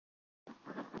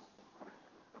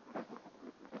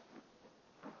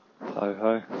هاي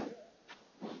هاي.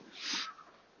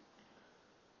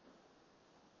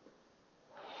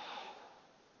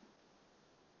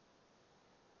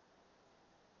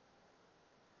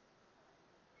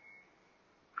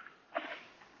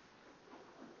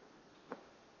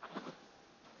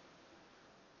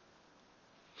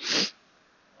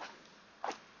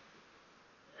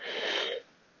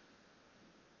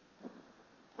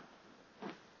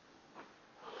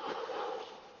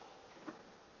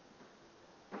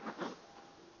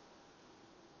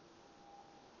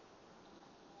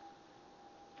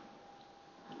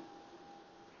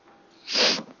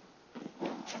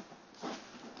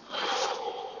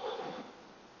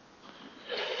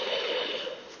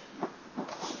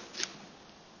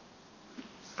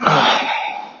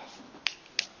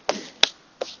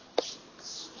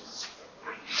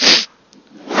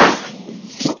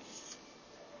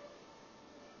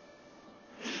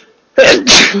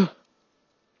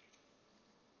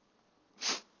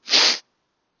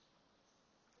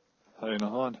 هاينا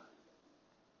هون.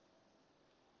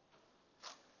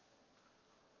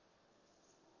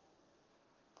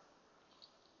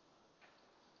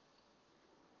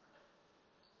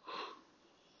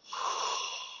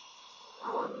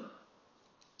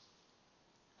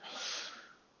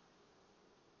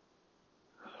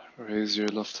 Raise your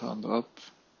left hand up,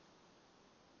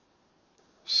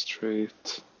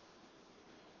 straight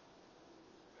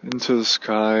into the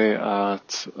sky at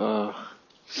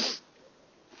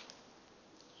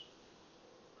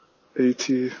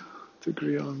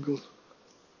 80-degree angle.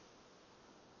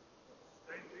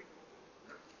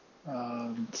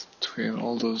 And between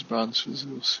all those branches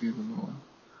you'll see the moon.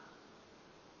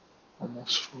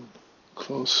 Almost full,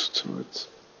 close to it.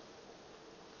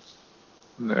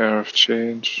 An air of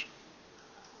change.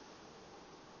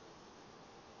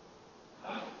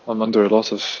 I'm under a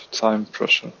lot of time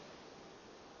pressure.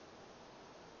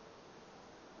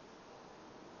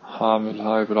 هعمل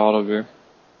هاي بالعربي.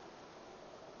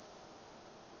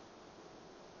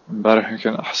 امبارح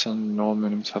يمكن أحسن نوم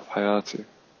نمتها بحياتي.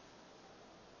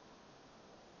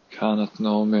 كانت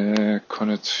نومة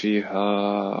كنت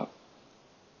فيها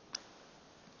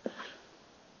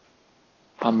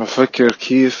عم بفكر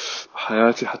كيف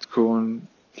حياتي حتكون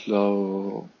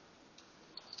لو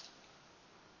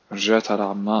رجعت على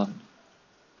عمان.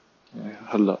 يعني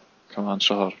هلأ كمان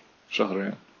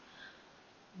شهرين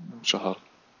شهر.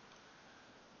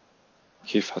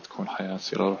 كيف حتكون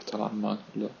حياتي لو رحت على عمان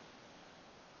هلأ؟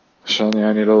 عشان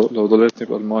يعني لو ضليتني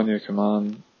بألمانيا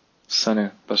كمان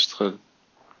سنة بشتغل،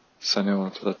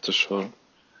 1 و3 أشهر،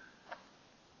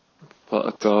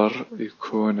 بقدر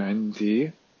يكون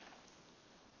عندي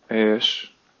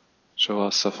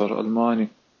جواز سفر ألماني.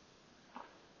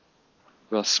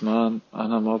 بس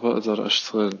أنا ما بقدر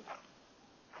أشتغل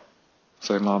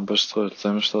زي ما عم بشتغل، زي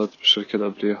ما اشتغلت بالشركة اللي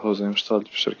قبليها وزي ما اشتغلت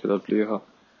بالشركة اللي قبليها.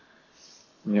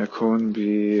 إني أكون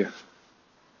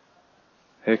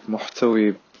هيك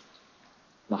محتوي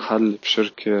محل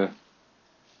بشركة.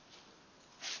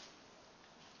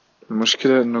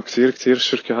 المشكلة إنه كتير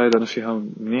الشركة هاي اللي أنا فيها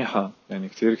منيحة، يعني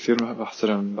كتير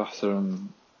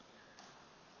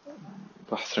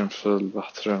بحترم فيل،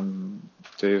 بحترم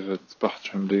ديفيد،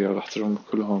 بحترم ليا، بحترم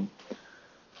كلهم.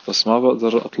 بس ما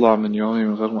بقدر أطلع من يومي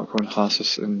من غير ما أكون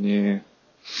حاسس إنه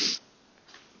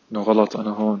غلط. أنا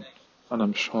هون، أنا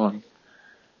مش هون،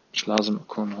 مش لازم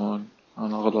أكون هون،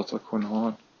 أنا غلط أكون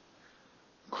هون.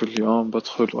 كل يوم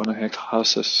بدخل وأنا هيك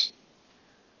حاسس.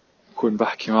 بكون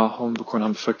بحكي معهم بكون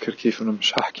عم بفكر كيف إنه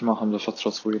مش هحكي معهم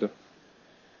لفترة طويلة.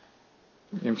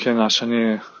 يمكن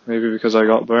عشاني maybe because I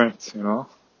got burnt,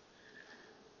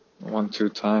 1-2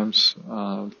 times.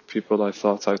 People I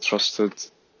thought I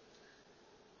trusted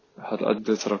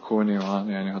هالقد تركوني،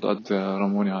 يعني هالقد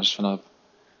رموني على الجنب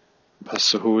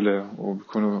بهالسهولة.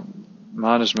 وبيكونوا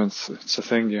management it's a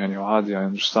thing يعني، وعادي I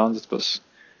understand it. بس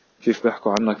كيف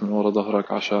بيحكوا عنك من ورا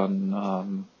ظهرك عشان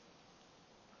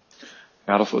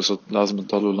يعرفوا إذا لازم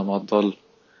تضل ولا ما تضل.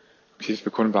 كيف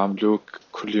بيكونوا بعملوك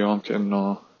كل يوم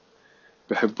كأنه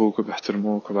بحبوك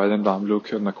وبيحترموك، وبعدين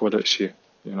بعملوك إنك ولا إشي،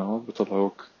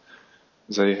 بيطلعوك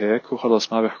زي هيك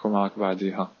وخلص ما بيحكوا معك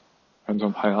بعديها.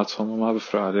 عندهم حياتهم وما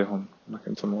بفرق عليهم إنك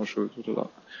أنت موجود ولا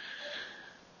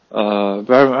لا.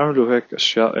 بعملوا هيك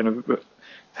أشياء يعني.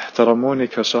 احترموني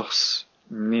كشخص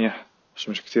منيح،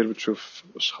 مش كتير بتشوف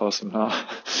أشخاص منها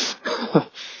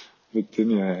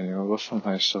بالدنيا يعني. ما بفهم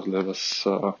هاي الشغلة. بس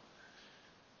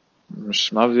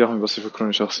مش ما بدي إياهم بس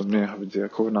يفكروني شخص منيح. بدي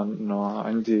أكون إنه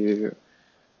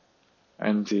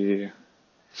عندي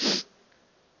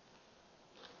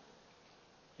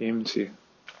قيمتي.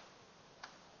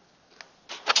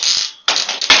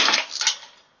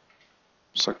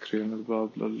 مسكرين الباب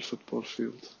للفوتبول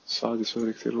فيلد. ساعات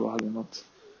يسوي كتير الواحد ينط.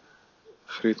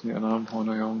 خريتني أنام هون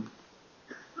يوم،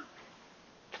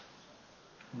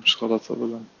 مش غلط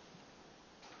أبدا،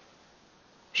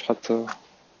 مش حتى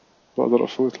بقدر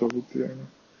أفوت لو بدي يعني،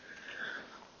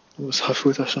 بس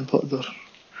حفوت عشان بقدر.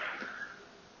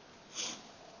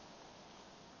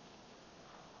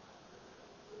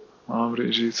 ما عمري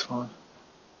اجيت هون.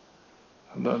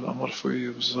 هلا القمر فوقي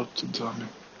بالضبط قدامي.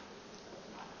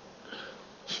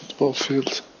 Football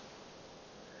field.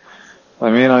 I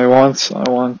mean, I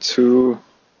want to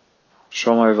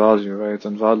show my value, right?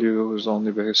 And value is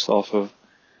only based off of,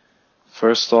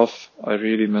 first off, I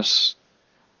really miss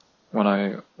when I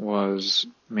was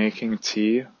making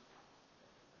tea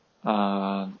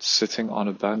and sitting on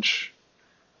a bench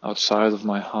outside of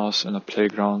my house in a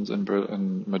playground in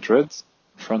Madrid,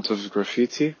 in front of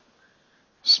graffiti,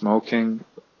 smoking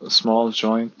a small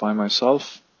joint by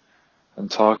myself and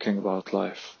talking about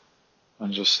life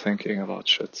and just thinking about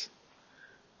shit.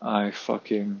 I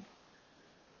fucking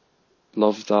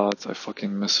love that. I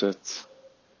fucking miss it.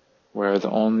 Where the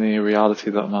only reality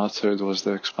that mattered was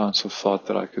the expansive thought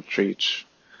that I could reach.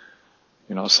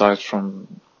 You know, aside from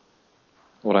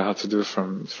what I had to do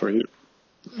for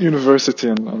university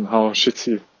and how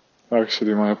shitty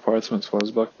actually my apartment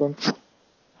was back then.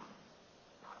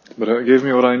 But it gave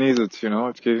me what I needed, you know,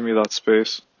 it gave me that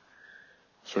space,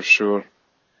 for sure.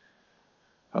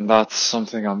 And that's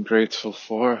something I'm grateful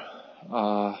for.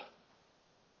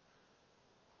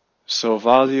 So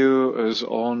value is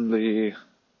only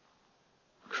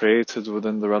created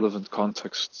within the relevant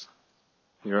context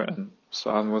you're in.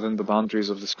 So I'm within the boundaries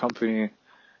of this company,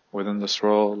 within this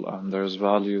role, and there's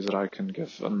value that I can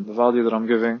give. And the value that I'm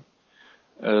giving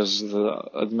is the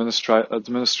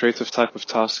administrative type of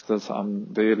task that I'm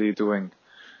daily doing,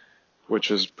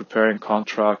 which is preparing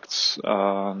contracts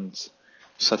and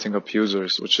setting up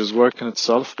users, which is work in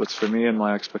itself. But for me and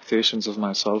my expectations of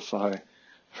myself,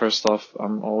 first off,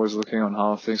 I'm always looking on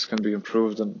how things can be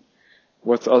improved and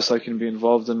what else I can be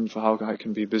involved in, for how I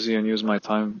can be busy and use my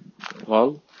time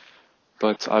well.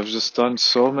 But I've just done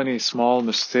so many small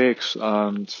mistakes,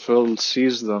 and Phil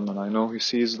sees them, and I know he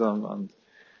sees them,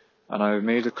 and I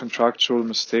made a contractual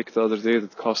mistake the other day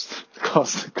that cost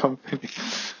the company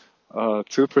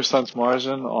 2%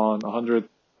 margin on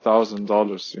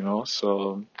 $100,000, you know.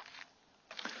 So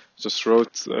just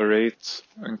wrote a rate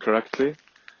incorrectly.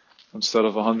 Instead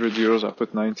of 100 euros, I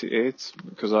put 98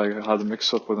 because I had a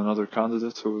mix-up with another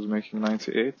candidate who was making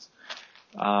 98.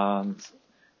 And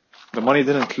the money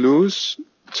didn't lose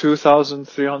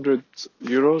 2,300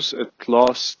 euros. It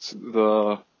lost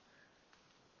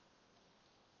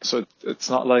so it's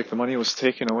not like the money was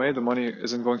taken away. The money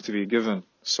isn't going to be given.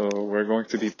 So we're going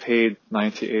to be paid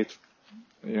 98,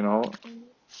 you know.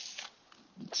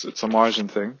 It's a margin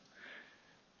thing.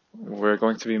 We're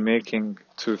going to be making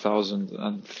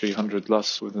 2,300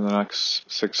 less within the next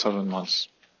 6-7 months.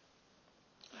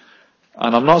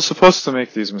 And I'm not supposed to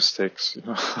make these mistakes, you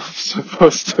know.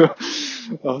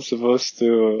 I'm supposed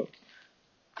to,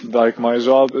 like, my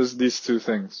job is these two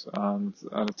things. And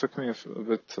it took me a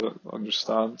bit to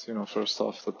understand, you know, first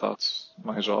off, that that's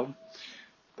my job,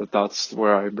 that's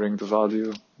where I bring the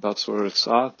value, that's where it's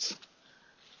at.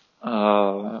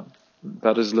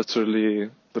 That is literally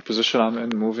the position I'm in,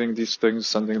 moving these things,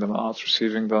 sending them out,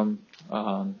 receiving them,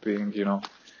 and being, you know,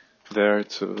 there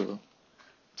to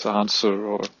answer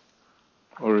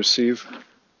or receive.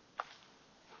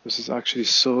 This is actually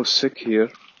so sick here.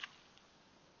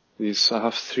 I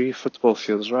have 3 football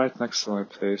fields right next to my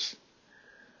place.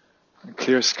 A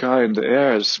clear sky in the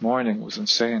air this morning was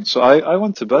insane. So I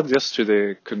went to bed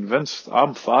yesterday convinced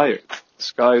I'm fired.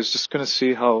 This guy is just gonna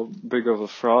see how big of a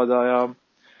fraud I am.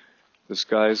 This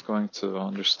guy is going to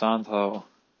understand how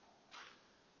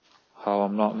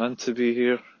I'm not meant to be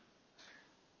here.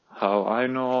 How I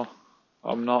know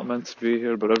I'm not meant to be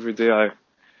here, but every day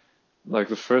like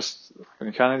the first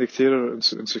يعني كان عندي كتير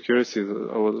insecurity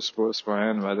أول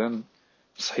أسبوعين، بعدين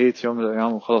صحيت يوم من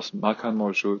الأيام وخلص ما كان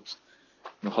موجود،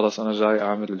 إنه خلص أنا جاي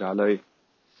أعمل اللي علي.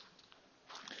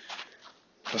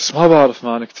 بس ما بعرف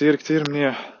مان،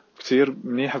 كتير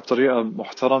منيح بطريقة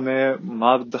محترمة،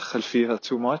 ما بتدخل فيها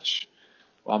too much،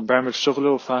 وعم بعمل شغله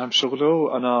وفاهم شغله،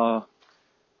 وأنا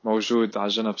موجود على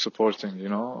جنب supporting, you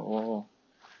know.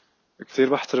 كتير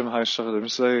بحترم هاي الشغلة.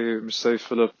 مش زي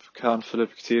فيليب. كان فيليب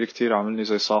كتير عاملني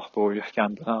زي صاحبه، ويحكي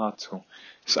عن بنات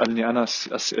ويسألني أنا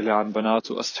أسئلة عن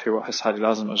بنات وأستحي وأحس حالي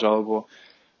لازم أجاوبه.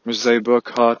 مش زي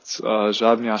بوك هات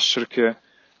جابني على الشركة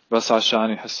بس عشان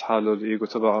يحس حاله الإيجو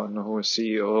تبعه إنه هو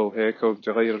CEO وهيك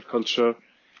وبده يغير الكلتشر.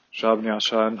 جابني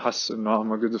عشان حس إنه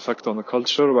I'm a good effect on the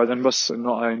culture، وبعدين بس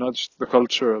إنه I nudged the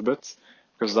culture a bit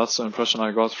because that's the impression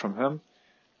I got from him.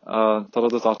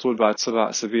 انطردت على طول بعد 7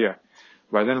 أسابيع.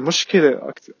 بعدين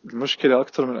المشكلة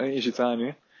أكتر من أي شيء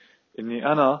تاني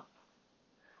إني أنا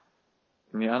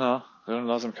غير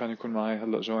لازم كان يكون معي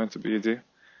هلا جوينت بإيدي.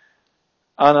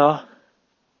 أنا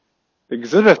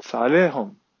كذبت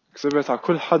عليهم، كذبت على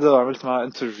كل حدا عملت معه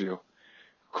انترفيو.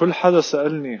 كل حدا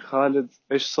سألني خالد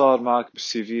إيش صار معك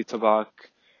بالسي في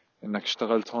تبعك، إنك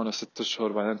اشتغلت هون 6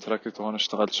 أشهر بعدين تركت هون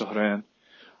اشتغلت شهرين.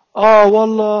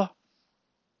 والله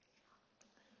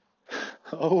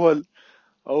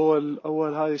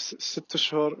أول هاي 6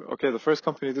 أشهر. Okay, the first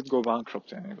company did go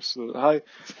bankrupt يعني بس هاي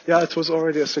yeah, it was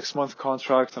already a 6-month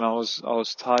contract and I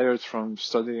was tired from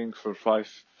studying for five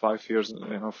years,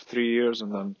 for 3 years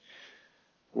and then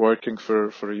working for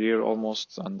a year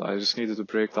almost, and I just needed a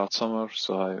break that summer,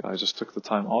 so I just took the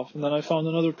time off and then I found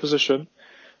another position.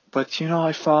 But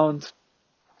I found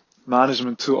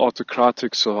management too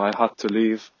autocratic, so I had to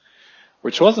leave.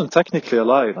 Which wasn't technically a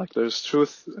lie. Like, there's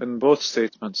truth in both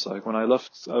statements. Like, when I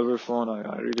left Everphone,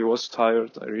 I really was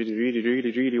tired. I really, really,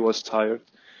 really, really was tired.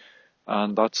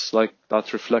 And that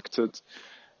reflected.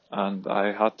 And I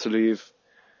had to leave.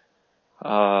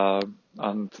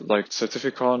 And like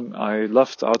Certificon, I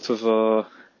left out of a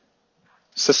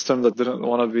system that didn't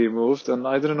want to be moved, and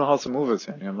I didn't know how to move it.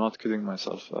 I'm not kidding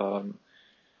myself.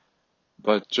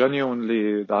 But genuinely,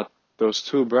 those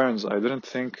 2 burns, I didn't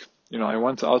think. I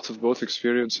went out of both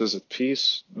experiences at peace,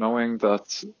 knowing that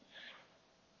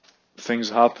things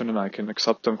happen and I can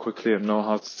accept them quickly and know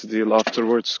how to deal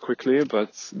afterwards quickly,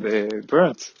 but they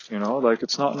burnt, like,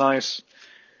 it's not nice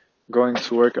going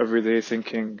to work every day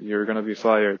thinking you're gonna be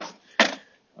fired,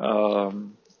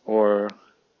 or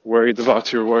worried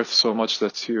about your worth so much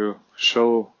that you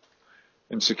show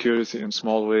insecurity in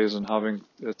small ways and having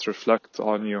it reflect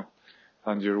on you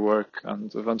and your work,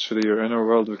 and eventually your inner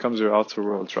world becomes your outer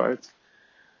world, right?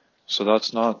 So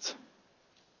that's not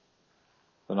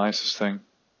the nicest thing,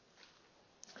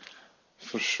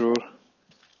 for sure.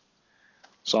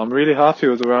 So I'm really happy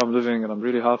with where I'm living and I'm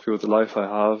really happy with the life I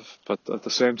have, but at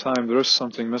the same time there is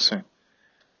something missing.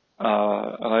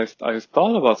 And I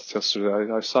thought about it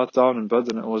yesterday. I sat down in bed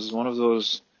and it was one of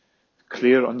those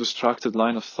clear, undistracted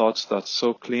line of thoughts that's so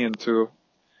clean too.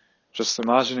 Just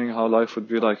imagining how life would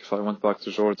be like if I went back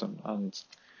to Jordan. And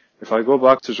if I go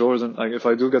back to Jordan, like if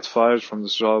I do get fired from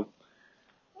this job,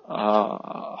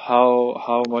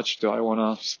 how much do I want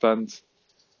to spend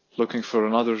looking for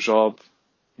another job?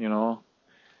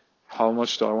 How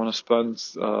much do I want to spend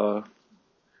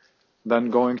then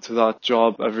going to that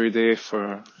job every day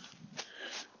for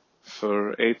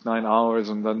 8-9 hours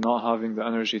and then not having the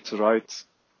energy to write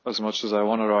as much as I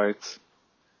want to write.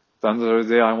 At the end of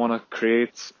the day, I want to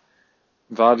create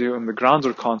value in the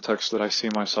grander context that I see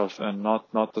myself in,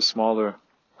 not the smaller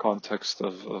context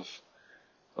of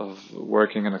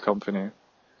working in a company.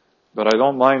 But I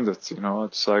don't mind it,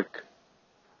 it's like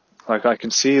I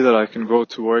can see that I can go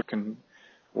to work and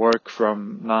work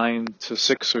from 9 to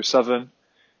 6 or 7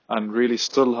 and really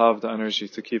still have the energy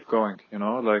to keep going,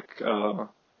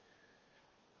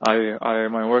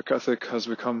 my work ethic has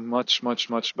become much, much,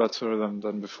 much better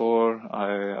than before.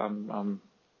 I'm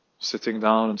sitting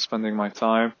down and spending my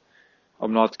time.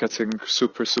 I'm not getting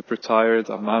super, super tired.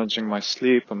 I'm managing my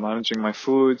sleep. I'm managing my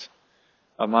food.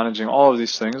 I'm managing all of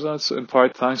these things. That's in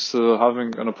part thanks to having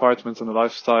an apartment and a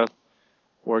lifestyle,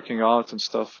 working out and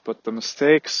stuff. But the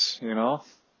mistakes,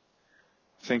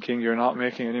 thinking you're not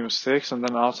making any mistakes and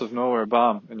then out of nowhere,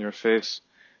 bam, in your face.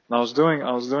 And I was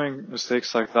doing mistakes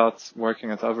like that working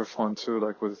at Everphone too,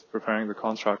 like with preparing the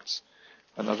contracts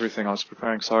and everything. I was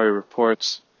preparing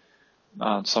reports,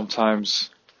 and sometimes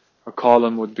a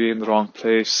column would be in the wrong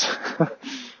place or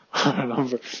a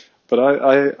number. But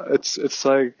it's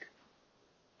like,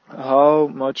 how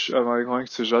much am I going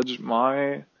to judge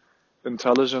my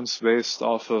intelligence based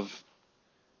off of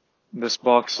this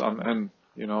box I'm in,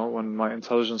 when my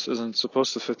intelligence isn't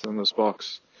supposed to fit in this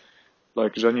box?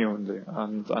 Like, genuinely,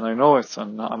 and I know it,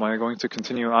 and am I going to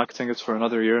continue acting it for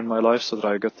another year in my life so that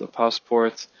I get a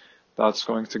passport that's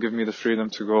going to give me the freedom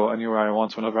to go anywhere I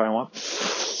want, whenever I want?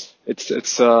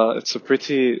 It's a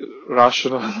pretty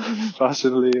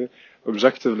rationally,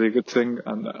 objectively good thing,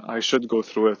 and I should go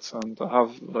through it. And I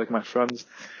have, like, my friends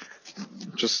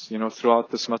just,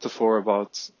 throughout this metaphor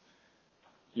about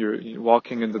you're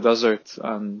walking in the desert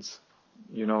and,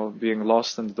 being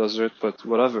lost in the desert, but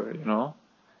whatever,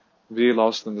 be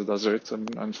lost in the desert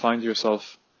and find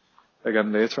yourself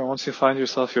again later. Once you find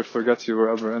yourself, you'll forget you were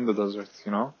ever in the desert,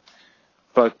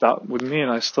 But that would mean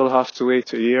I still have to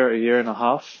wait a year and a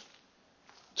half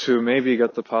to maybe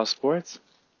get the passport.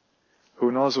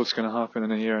 Who knows what's going to happen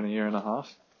in a year and a half?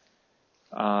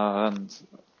 And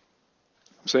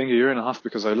I'm saying a year and a half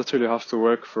because I literally have to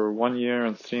work for 1 year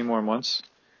and 3 more months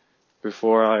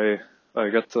before I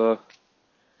get to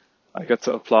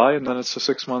apply, and then it's a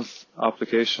 6-month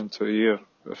application to a year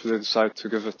if they decide to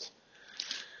give it.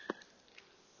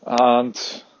 And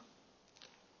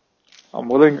I'm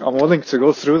willing to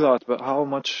go through that, but how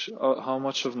much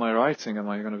of my writing am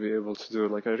I going to be able to do?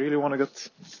 Like, I really want to get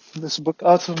this book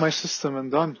out of my system and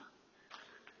done,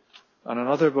 and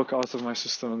another book out of my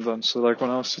system and done. So like when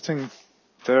I was sitting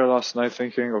there last night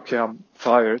thinking, okay, I'm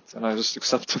fired, and I just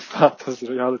accepted that as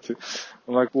the reality.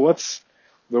 I'm like, what's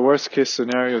the worst case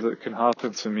scenario that can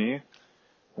happen to me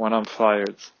when I'm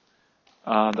fired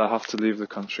and I have to leave the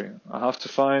country? I have to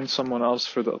find someone else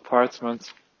for the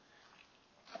apartment,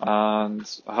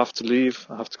 and I have to leave.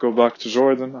 I have to go back to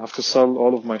Jordan. I have to sell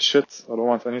all of my shit. I don't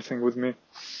want anything with me.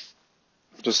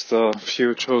 Just a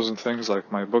few chosen things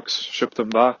like my books, ship them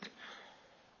back.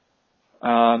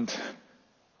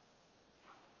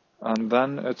 And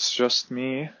then it's just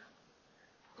me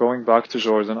going back to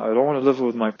Jordan. I don't want to live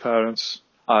with my parents.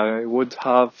 I would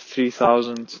have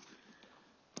 3,000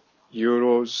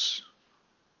 euros,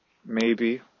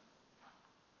 maybe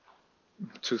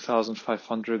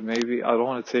 2,500, maybe. I don't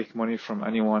want to take money from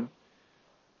anyone,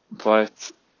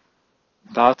 but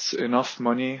that's enough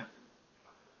money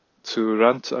to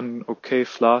rent an okay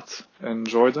flat in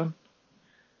Jordan,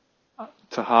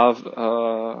 to have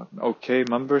an okay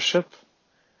membership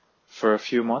for a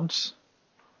few months,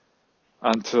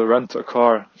 and to rent a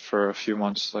car for a few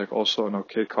months, like also an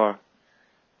okay car.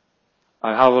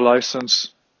 I have a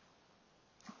license.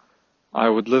 I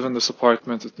would live in this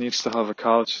apartment. It needs to have a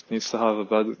couch, it needs to have a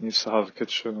bed, it needs to have a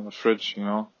kitchen and a fridge,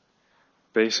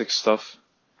 basic stuff.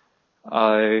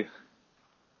 I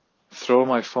throw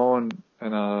my phone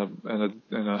in a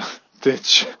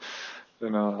ditch.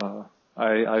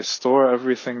 I store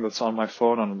everything that's on my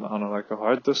phone on like a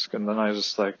hard disk, and then I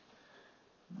just like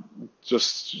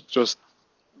just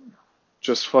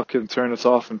fucking turn it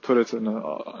off and put it in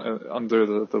under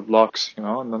the blocks,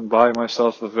 and then buy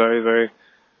myself a very, very,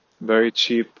 very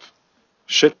cheap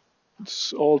shit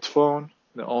old phone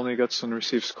that only gets and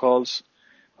receives calls.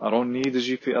 I don't need a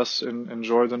GPS in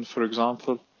Jordan, for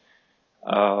example.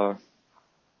 And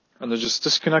I just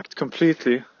disconnect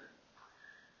completely.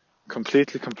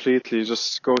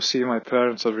 Just go see my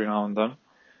parents every now and then.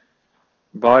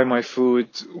 Buy my food,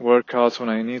 work out when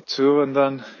I need to, and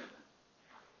then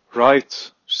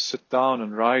write. Sit down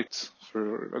and write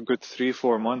for a good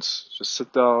 3-4 months. Just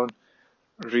sit down,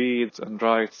 read and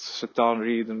write. Sit down,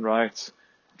 read and write.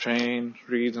 Train,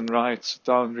 read and write. Sit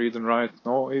down, read and write.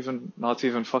 Not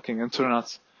even fucking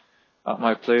internet at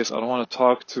my place. I don't want to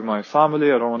talk to my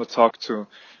family. I don't want to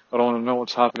know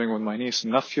what's happening with my niece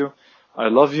and nephew. I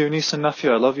love you, niece and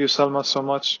nephew. I love you, Selma, so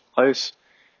much. Ice.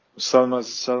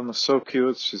 Selma's so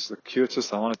cute. She's the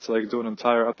cutest. I wanted to like do an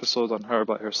entire episode on her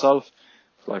by herself.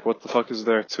 Like, what the fuck is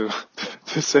there to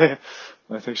to say?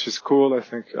 I think she's cool. I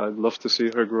think I'd love to see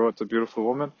her grow into a beautiful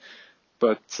woman.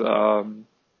 But I'm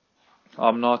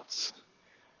not,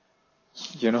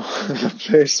 in a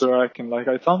place where I can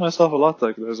I tell myself a lot,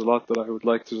 like there's a lot that I would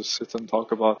like to just sit and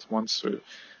talk about once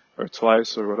or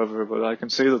twice or whatever, but I can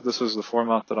say that this is the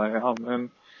format that I am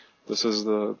in. This is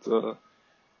the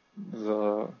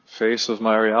face of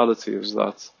my reality, is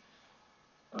that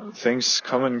things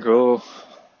come and go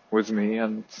with me,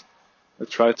 and I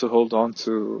try to hold on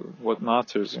to what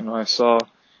matters. I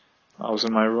was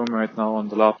in my room right now on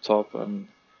the laptop, and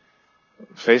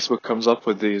Facebook comes up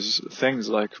with these things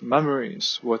like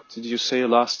memories. What did you say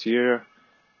last year,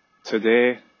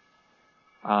 today?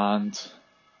 And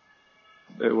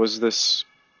it was this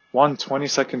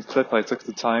 20-second clip I took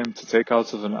the time to take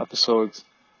out of an episode,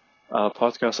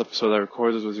 podcast episode I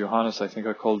recorded with Johannes. I think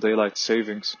I called Daylight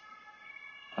Savings.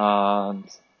 And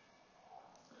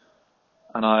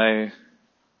I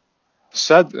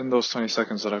said in those 20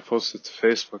 seconds that I posted to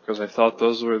Facebook, because I thought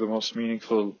those were the most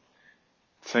meaningful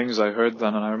things I heard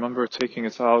then. And I remember taking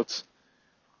it out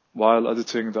while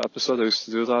editing the episode. I used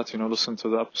to do that, listen to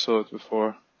the episode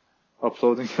before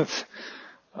uploading it.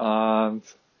 And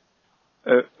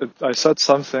I said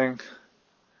something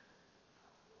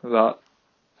that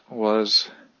was,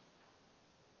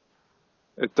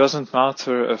 it doesn't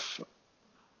matter if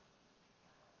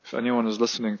anyone is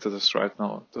listening to this right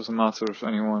now. It doesn't matter if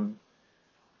anyone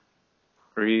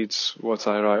reads what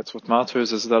I write. What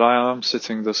matters is that I am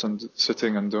sitting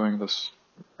and doing this,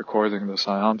 recording this.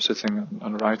 I am sitting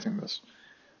and writing this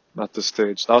at this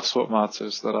stage. That's what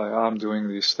matters, that I am doing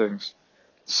these things.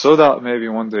 So that maybe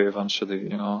one day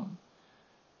eventually,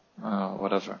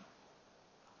 whatever.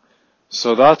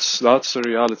 So that's the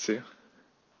reality.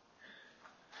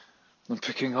 I'm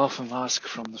picking off a mask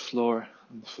from the floor.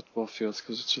 in the football field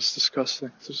because it's just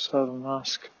disgusting to just have a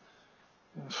mask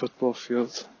in a football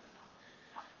field.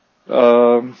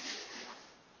 Um,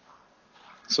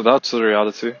 so that's the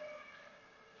reality.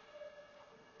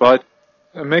 But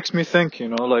it makes me think,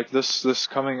 like this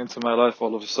coming into my life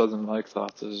all of a sudden like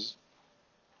that is,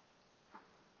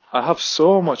 I have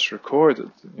so much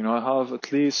recorded, I have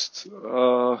at least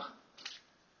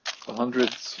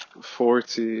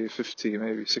 140, 50,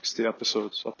 maybe 60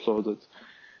 episodes uploaded.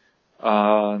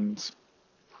 And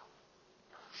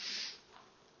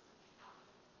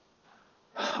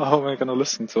how am I going to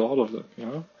listen to all of them,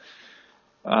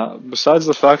 besides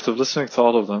the fact of listening to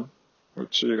all of them,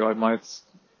 which I might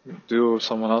do,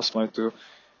 someone else might do,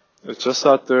 it's just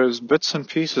that there's bits and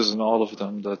pieces in all of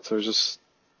them that are just,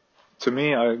 to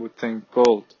me, I would think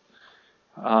gold.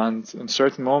 And in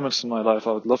certain moments in my life,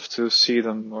 I would love to see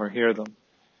them or hear them.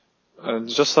 And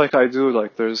just like I do,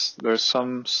 like there's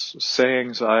some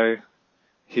sayings I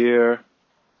hear,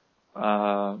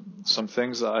 some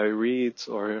things that I read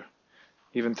or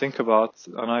even think about,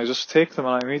 and I just take them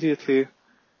and I immediately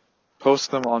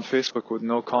post them on Facebook with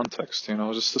no context,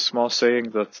 just a small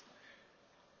saying that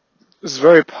is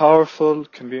very powerful,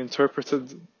 can be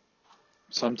interpreted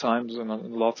sometimes in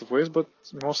lots of ways, but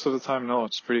most of the time, no,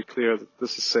 it's pretty clear that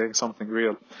this is saying something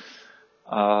real.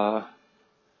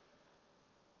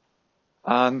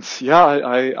 And yeah,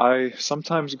 I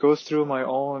sometimes go through my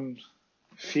own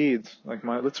feed, like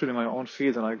literally my own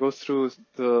feed, and I go through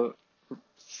the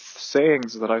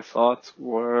sayings that I thought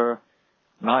were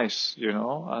nice,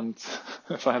 and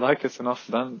if I like it enough,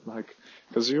 then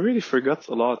because you really forget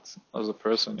a lot as a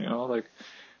person,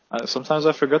 sometimes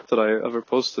I forget that I ever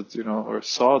posted, or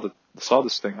saw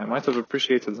this thing. I might have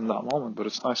appreciated in that moment, but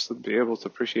it's nice to be able to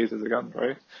appreciate it again,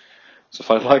 right? So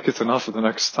if I like it enough the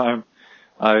next time,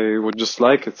 I would just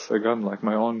like it again, like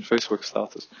my own Facebook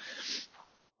status.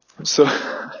 So,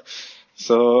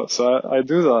 so I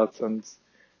do that, and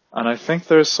I think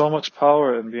there's so much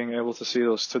power in being able to see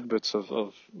those tidbits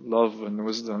of love and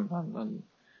wisdom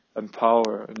and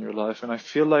power in your life. And I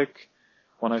feel like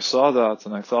when I saw that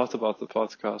and I thought about the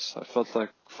podcast, I felt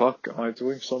like, fuck, am I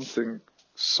doing something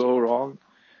so wrong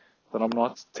that I'm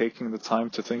not taking the time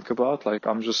to think about? Like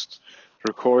I'm just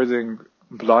recording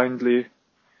blindly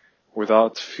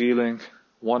without feeling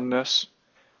oneness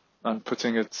and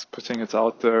putting it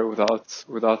out there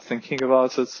without thinking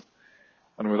about it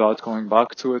and without going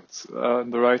back to it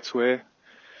in the right way.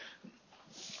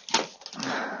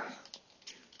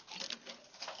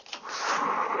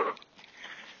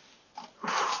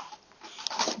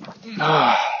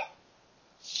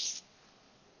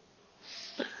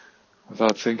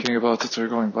 Without thinking about it or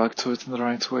going back to it in the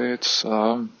right way. It's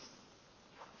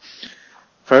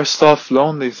first off,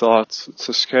 lonely thought. It's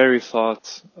a scary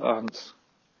thought, and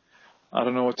I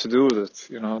don't know what to do with it.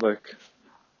 Like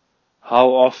how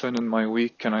often in my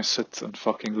week can I sit and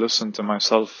fucking listen to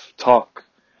myself talk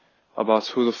about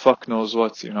who the fuck knows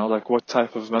what? Like what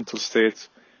type of mental state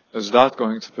is that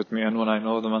going to put me in when I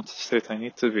know the mental state I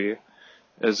need to be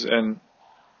is in?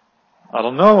 I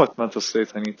don't know what mental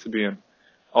state I need to be in.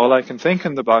 All I can think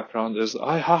in the background is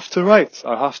I have to write,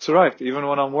 even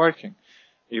when I'm working,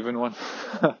 even when,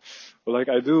 like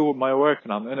I do my work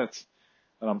and I'm in it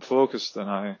and I'm focused and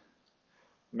I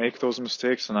make those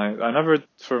mistakes and I never,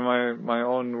 for my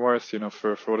own worth,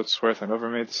 for what it's worth, I never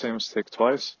made the same mistake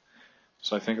twice.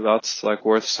 So I think that's like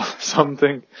worth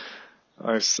something.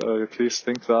 I at least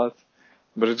think that.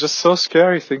 But it's just so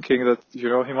scary thinking that,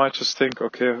 he might just think,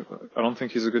 okay, I don't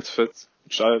think he's a good fit,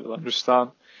 which I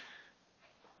understand.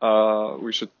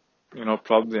 We should,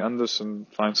 probably end this and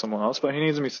find someone else. But he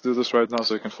needs me to do this right now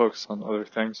so he can focus on other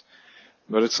things.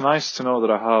 But it's nice to know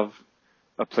that I have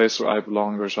a place where I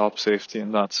belong, or job safety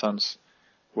in that sense,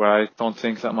 where I don't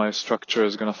think that my structure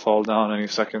is gonna fall down any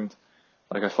second.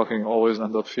 Like I fucking always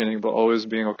end up feeling, but always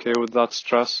being okay with that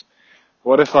stress.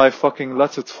 What if I fucking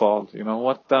let it fall?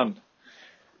 What then?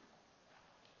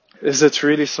 Is it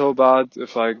really so bad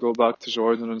if I go back to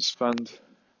Jordan and spend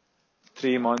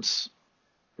 3 months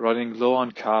running low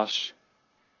on cash,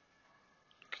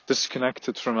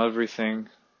 disconnected from everything,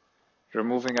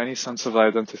 removing any sense of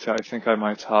identity I think I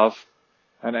might have,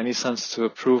 and any sense to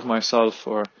prove myself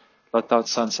or let that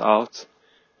sense out,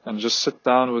 and just sit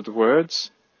down with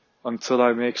words until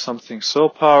I make something so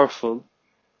powerful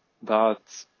that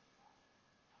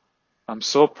I'm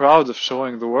so proud of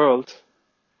showing the world,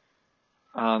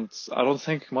 and I don't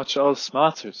think much else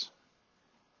matters.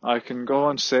 I can go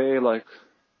and say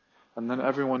and then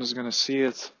everyone is gonna see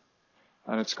it,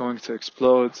 and it's going to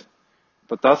explode,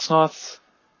 but that's not,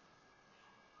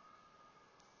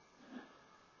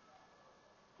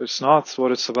 it's not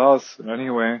what it's about in any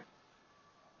way.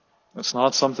 It's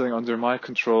not something under my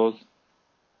control,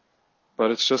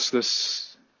 but it's just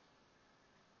this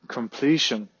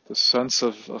completion, the sense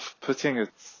of putting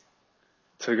it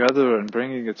together and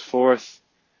bringing it forth,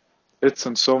 it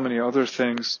and so many other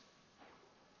things,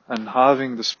 and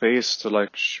having the space to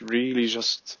like really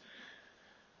just,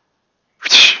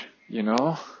 you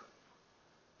know,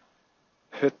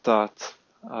 hit that.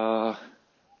 Cause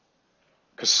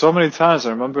so many times I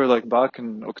remember like back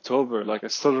in October, like I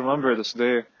still remember this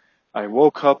day, I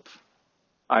woke up,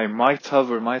 I might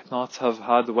have or might not have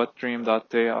had a wet dream that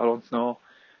day, I don't know,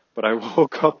 but I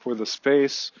woke up with a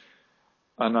space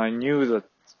and I knew that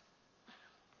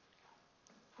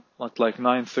at like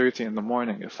 9:30 in the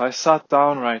morning, if I sat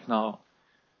down right now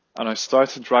and I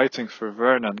started writing for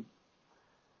Vernon,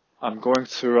 I'm going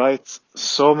to write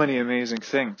so many amazing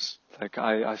things. Like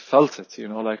I felt it, you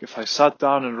know, like if I sat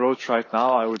down and wrote right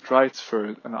now, I would write for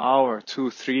an hour, two,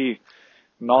 three,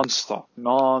 non-stop.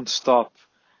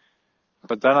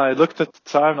 But then I looked at the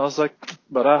time and I was like,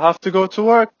 but I have to go to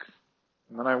work.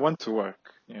 And then I went to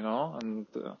work, you know, and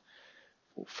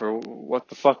for what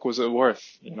the fuck was it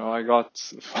worth? You know, I got,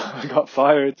 I got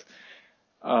fired,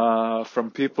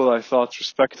 from people I thought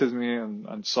respected me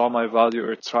and saw my value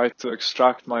or tried to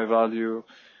extract my value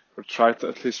or tried to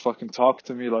at least fucking talk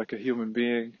to me like a human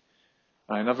being.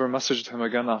 I never messaged him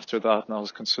again after that, and I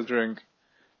was considering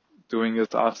doing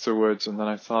it afterwards, and then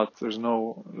I thought there's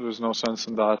no sense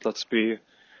in that. Let's be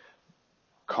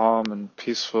calm and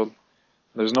peaceful.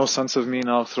 There's no sense of me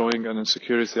now throwing an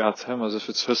insecurity at him as if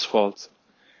it's his fault.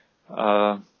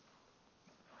 Uh,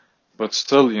 but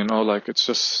still, you know, like it's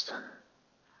just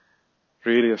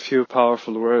really a few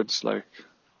powerful words, like,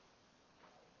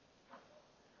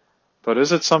 but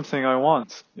is it something I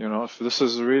want? You know, if this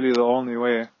is really the only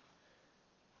way,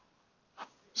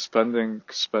 spending,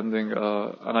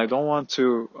 and I don't want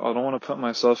to put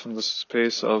myself in this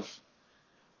space of,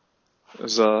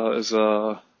 is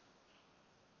a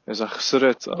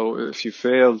خسرت, or if you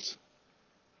failed,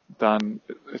 then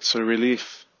it's a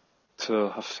relief to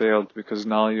have failed because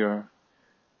now you're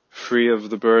free of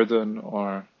the burden,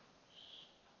 or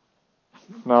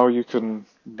now you can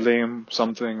blame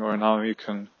something, or now you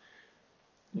can,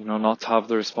 you know, not have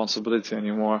the responsibility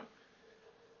anymore.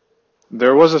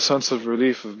 There was a sense of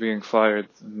relief of being fired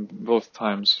in both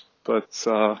times, but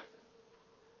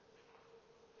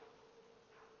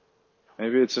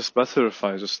maybe it's just better if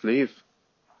I just leave.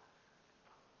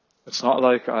 It's not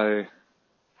like I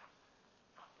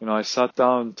sat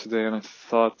down today and I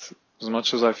thought, as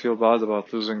much as I feel bad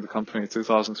about losing the company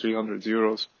 2,300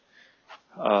 euros,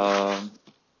 um,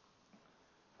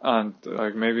 and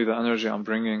like maybe the energy I'm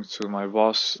bringing to my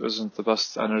boss isn't the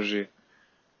best energy.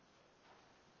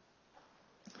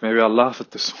 Maybe I'll laugh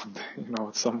at this one day, you know,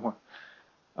 with someone.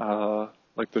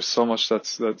 Like there's so much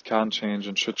that can change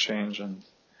and should change, and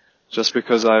just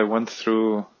because I went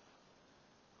through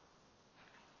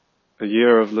a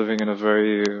year of living in a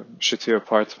very shitty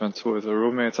apartment with a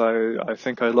roommate I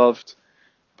think I loved,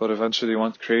 but eventually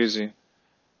went crazy.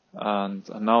 And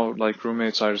now, like,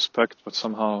 roommates I respect, but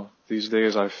somehow these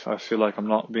days I feel like I'm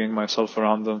not being myself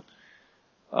around them.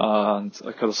 And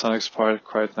a calisthenics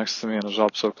park right next to me and a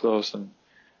job so close, and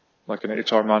like an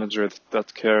HR manager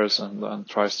that cares and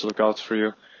tries to look out for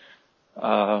you.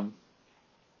 Um,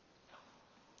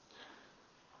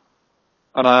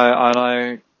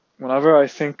 whenever I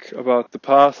think about the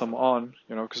path I'm on,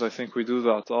 you know, because I think we do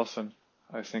that often.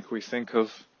 I think we think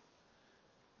of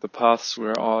the paths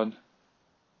we're on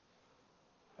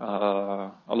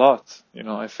a lot. You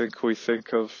know, I think we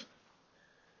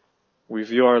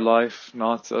view our life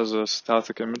not as a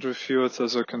static image, we view it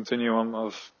as a continuum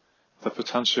of the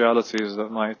potentialities that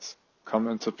might come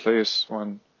into place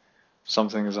when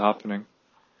something is happening.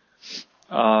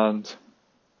 And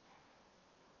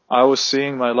I was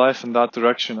seeing my life in that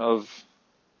direction of,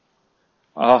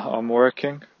 I'm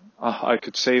working, I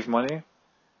could save money,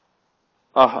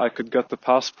 I could get the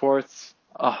passport,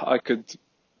 I could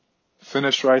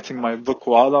finish writing my book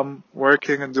while I'm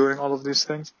working and doing all of these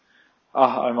things.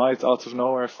 I might out of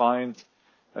nowhere find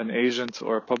an agent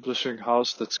or a publishing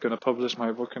house that's going to publish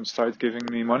my book and start giving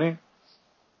me money.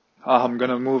 I'm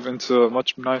going to move into a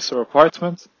much nicer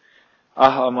apartment.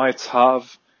 I might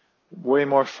have way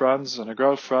more friends and a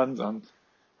girlfriend, and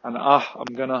I'm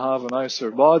going to have a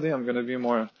nicer body. I'm going to be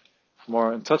more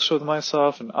in touch with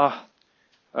myself, and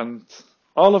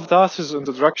all of that is in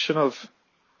the direction of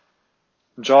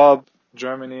job,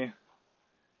 Germany,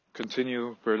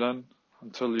 continue Berlin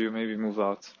until you maybe move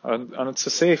out. And it's a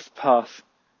safe path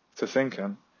to think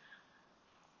in.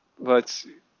 But,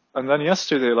 and then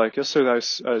yesterday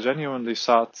I genuinely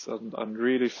sat and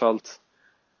really felt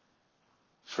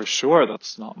for sure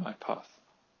that's not my path.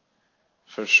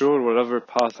 For sure, whatever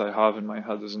path I have in my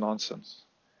head is nonsense.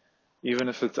 Even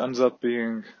if it ends up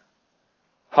being,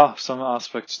 some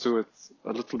aspects to it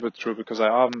a little bit true, because I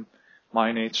am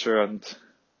my nature and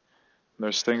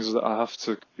there's things that I have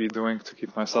to be doing to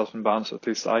keep myself in balance, at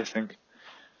least I think.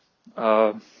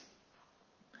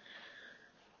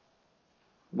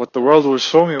 What the world will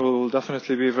show me will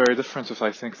definitely be very different if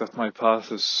I think that my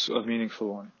path is a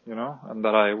meaningful one, and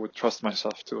that I would trust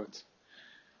myself to it.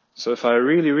 So if I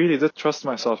really, really did trust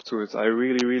myself to it, I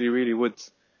really, really, really would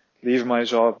leave my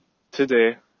job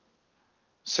today,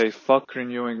 say fuck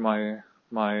renewing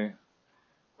my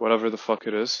whatever the fuck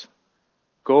it is,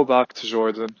 go back to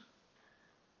Jordan,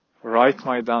 write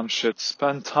my damn shit,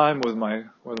 spend time with my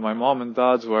mom and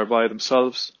dad who are by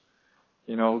themselves,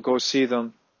 go see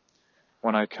them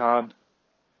when I can,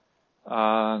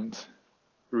 and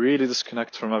really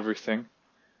disconnect from everything,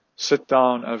 sit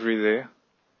down every day,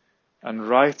 and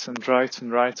write and write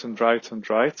and write and write and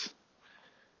write,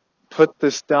 put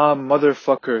this damn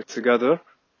motherfucker together,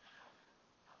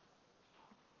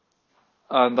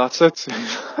 and that's it.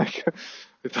 Like,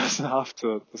 it doesn't have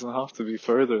to be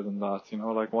further than that,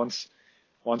 like once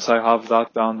I have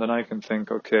that down, then I can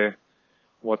think, okay,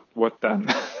 what then?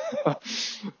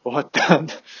 What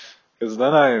then? Because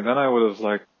then I would have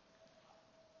like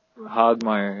had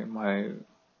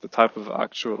the type of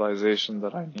actualization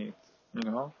that I need,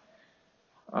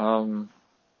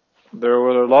 There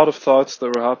were a lot of thoughts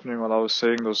that were happening while I was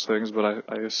saying those things, but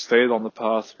I stayed on the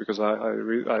path because I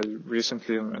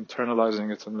recently am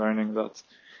internalizing it and learning that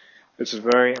it's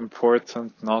very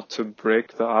important not to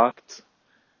break the act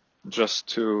just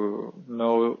to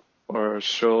know or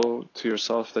show to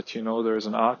yourself that there is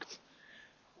an act,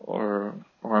 or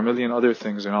a million other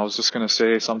things. And I was just going to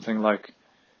say something like,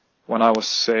 when I was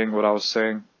saying what I was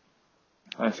saying,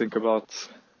 I think about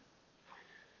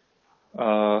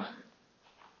I've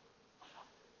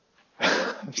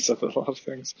said a lot of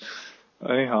things.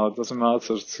 Anyhow, it doesn't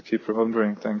matter to keep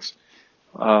remembering things.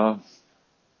 I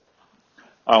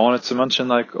wanted to mention,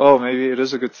 like, maybe it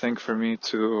is a good thing for me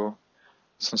to,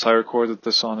 since I recorded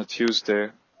this on a Tuesday,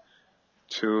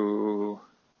 to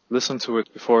listen to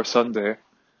it before Sunday,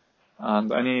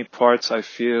 and any parts I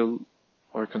feel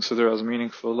or consider as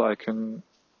meaningful, I can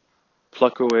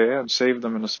pluck away and save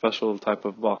them in a special type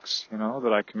of box,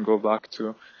 that I can go back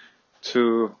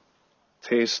to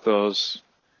taste those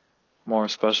more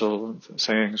special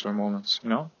sayings or moments,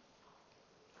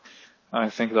 I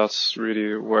think that's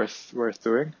really worth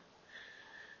doing.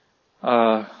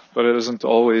 But it isn't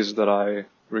always that I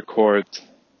record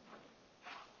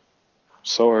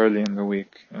so early in the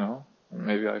week,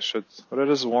 Maybe I should, but it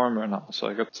is warmer now, so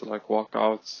I get to like walk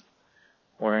out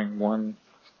wearing one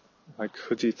like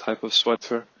hoodie type of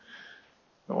sweater,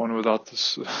 the one without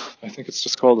this, I think it's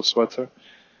just called a sweater,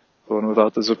 the one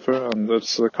without the zipper, and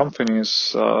it's the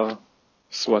company's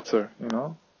sweater,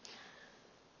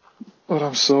 But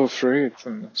I'm so afraid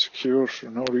and insecure for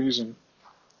no reason.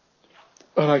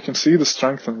 And I can see the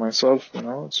strength in myself,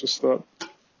 It's just that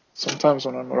sometimes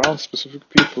when I'm around specific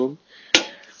people,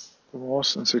 the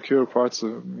most insecure parts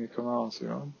of me come out,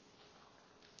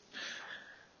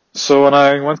 So when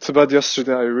I went to bed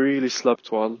yesterday, I really slept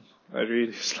well. I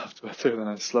really slept better than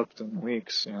I slept in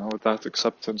weeks, with that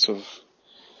acceptance of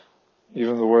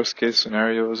even the worst case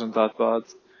scenario isn't that bad,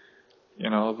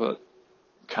 but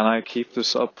can I keep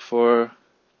this up for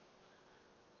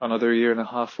another year and a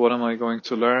half? What am I going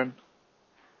to learn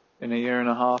in a year and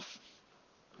a half?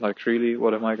 Like, really,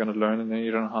 what am I going to learn in a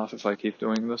year and a half if I keep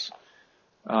doing this?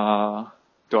 Do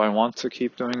I want to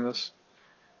keep doing this?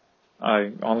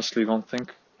 I honestly don't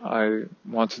think I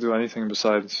want to do anything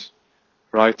besides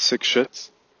write sick shit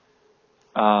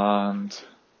and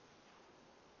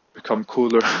become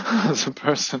cooler as a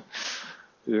person,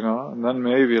 and then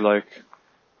maybe like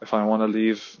if I want to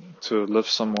leave to live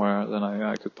somewhere, then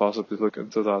I could possibly look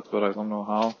into that, but I don't know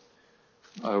how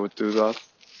I would do that.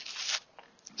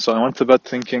 So I went to bed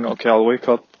thinking, okay, I'll wake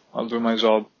up, I'll do my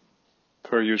job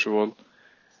per usual,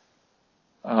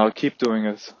 and I'll keep doing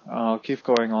it, and I'll keep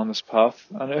going on this path,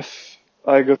 and if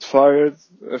I get fired,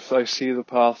 if I see the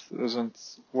path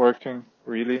isn't working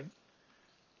really,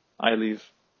 I leave.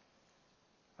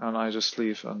 And I just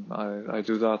leave, and I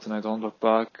do that, and I don't look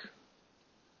back.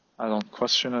 I don't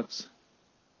question it.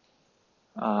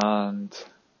 And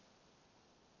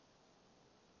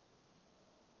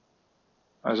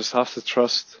I just have to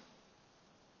trust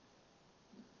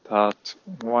that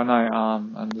when I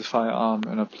am, and if I am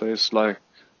in a place like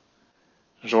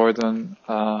Jordan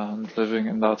and living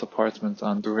in that apartment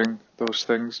and doing those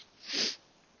things,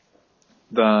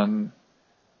 then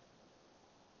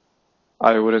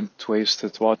I wouldn't waste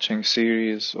it watching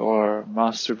series or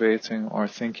masturbating or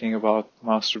thinking about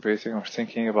masturbating or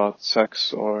thinking about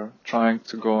sex or trying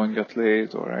to go and get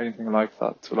laid or anything like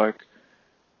that. To like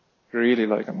really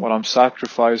like what I'm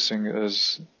sacrificing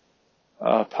is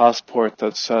a passport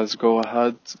that says go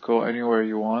ahead, go anywhere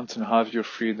you want and have your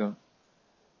freedom.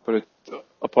 But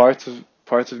a part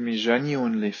of me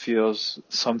genuinely feels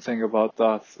something about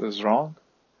that is wrong.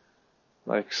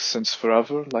 Like since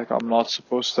forever, like I'm not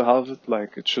supposed to have it,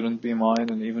 like it shouldn't be mine,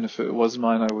 and even if it was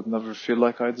mine, I would never feel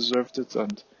like I deserved it.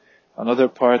 And another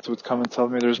part would come and tell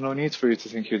me there's no need for you to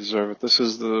think you deserve it. This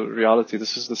is the reality,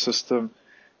 this is the system,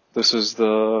 these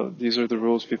are the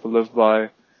rules people live by.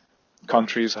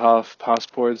 Countries have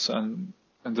passports and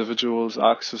individuals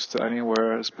access to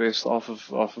anywhere is based off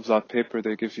of that paper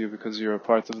they give you because you're a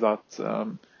part of that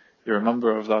you're a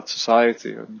member of that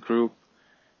society and group,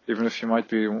 even if you might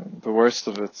be the worst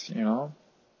of it,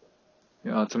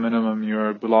 at the minimum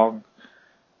you belong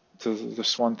to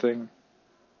this one thing,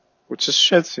 which is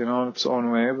shit, in its own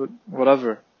way, but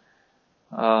whatever.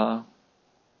 Uh,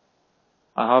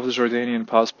 I have the Jordanian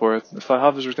passport. If I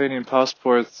have the Jordanian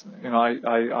passport,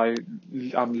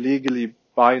 I'm legally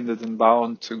binded and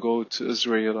bound to go to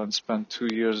Israel and spend 2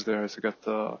 years there to get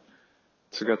the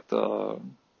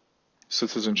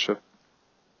citizenship,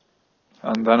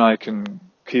 and then I can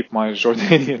keep my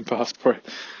Jordanian passport.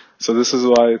 So this is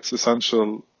why it's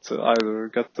essential to either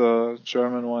get the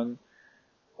German one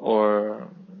or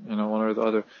one or the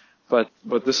other. But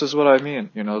this is what I mean,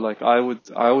 like I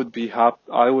would be happy.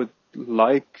 I would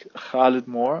like Khalid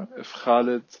more if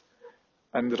Khalid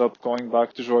ended up going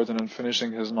back to Jordan and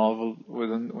finishing his novel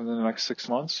within the next 6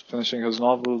 months, finishing his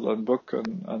novel and book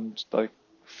and like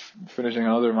finishing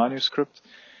another manuscript,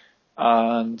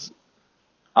 and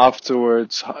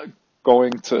afterwards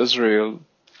going to Israel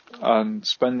and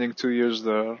spending 2 years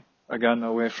there again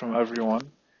away from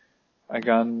everyone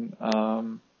again,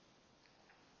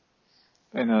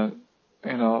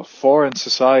 in a foreign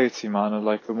society, man,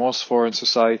 like the most foreign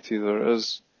society there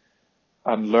is,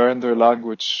 and learn their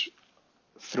language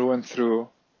through and through,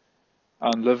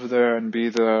 and live there and be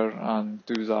there and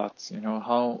do that.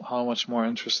 How much more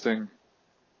interesting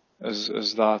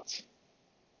is that?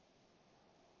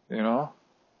 You know?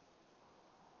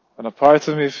 And a part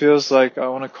of me feels like I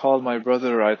want to call my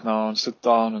brother right now and sit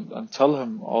down and tell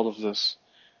him all of this.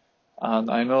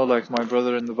 And I know like my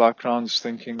brother in the background is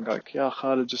thinking like, yeah,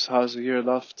 Khalid just has a year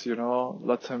left,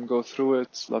 let him go through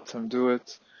it, let him do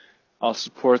it. I'll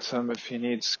support him if he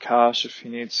needs cash, if he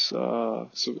needs, so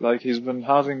like he's been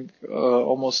having,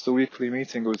 almost a weekly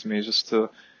meeting with me just to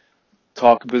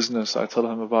talk business. I tell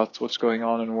him about what's going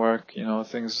on in work,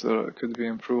 things that could be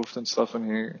improved and stuff, and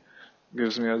he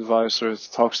gives me advice or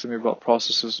talks to me about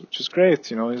processes, which is great.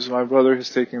 He's my brother.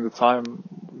 He's taking the time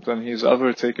than he's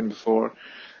ever taken before.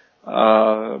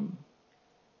 Um,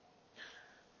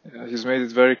 yeah, he's made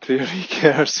it very clear he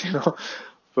cares,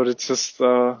 but it's just,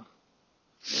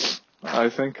 I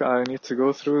think I need to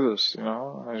go through this,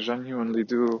 I genuinely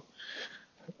do.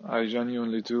 I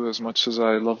genuinely do, as much as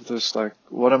I love this. Like,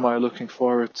 what am I looking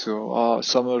forward to?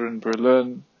 Summer in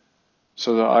Berlin,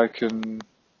 so that I can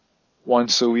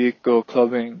once a week go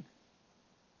clubbing,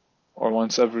 or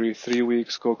once every 3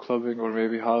 weeks go clubbing, or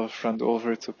maybe have a friend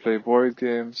over to play board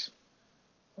games.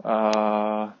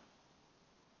 Uh,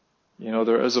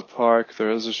 there is a park,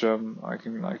 there is a gym. I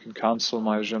can cancel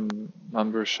my gym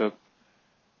membership.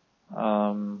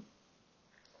 Um,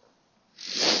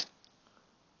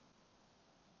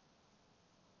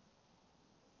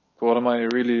 but what am I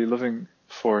really living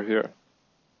for here?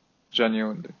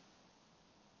 Genuinely.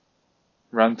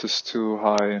 Rent is too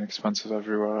high and expensive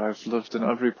everywhere. I've lived in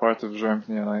every part of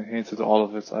Germany and I hated all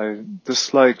of it. I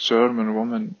dislike German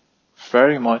women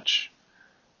very much.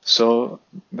 So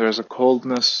there's a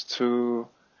coldness to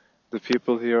the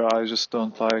people here I just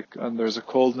don't like, and there's a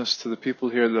coldness to the people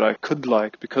here that I could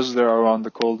like because they're around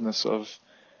the coldness of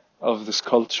this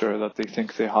culture that they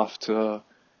think they have to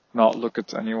not look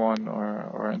at anyone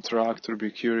or interact or be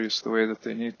curious the way that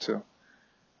they need to.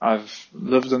 I've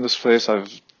lived in this place,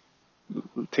 I've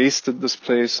tasted this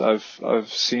place, I've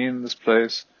seen this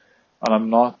place, and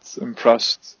I'm not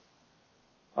impressed.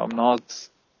 I'm not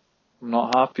I'm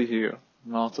not happy here.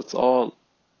 Not at all.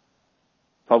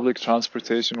 Public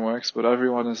transportation works, but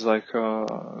everyone is like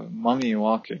mummy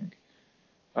walking.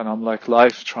 And I'm like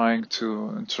life trying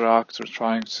to interact or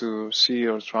trying to see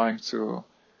or trying to,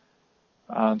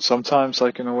 and sometimes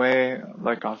like in a way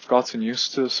like I've gotten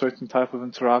used to a certain type of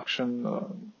interaction,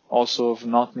 also of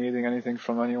not needing anything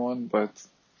from anyone, but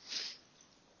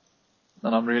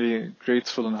and I'm really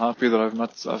grateful and happy that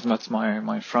I've met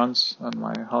my friends and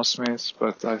my housemates,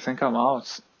 but I think I'm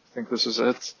out. think this is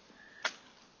it.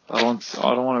 I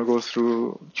don't want to go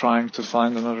through trying to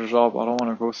find another job. I don't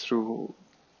want to go through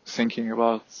thinking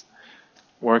about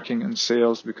working in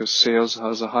sales, because sales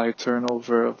has a high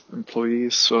turnover of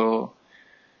employees. So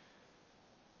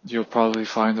you'll probably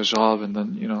find a job and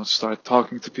then, start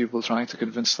talking to people, trying to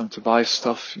convince them to buy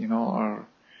stuff,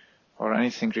 or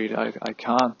anything really. I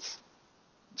can't.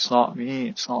 It's not me.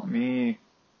 It's not me.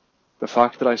 The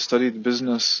fact that I studied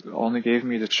business only gave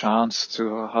me the chance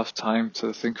to have time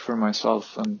to think for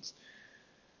myself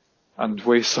and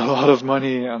waste a lot of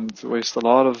money and waste a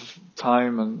lot of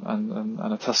time and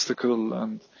a testicle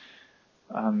and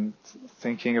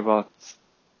thinking about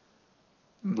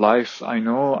life. I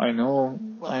know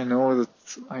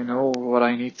what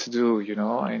I need to do,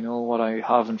 I know what I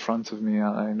have in front of me,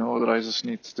 and I know that I just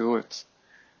need to do it.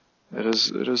 It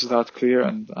is that clear,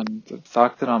 and the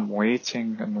fact that I'm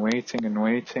waiting and waiting and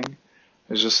waiting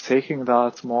is just taking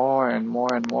that more and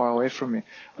more and more away from me.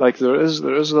 Like there is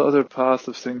the other path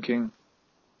of thinking.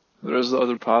 There is the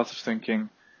other path of thinking,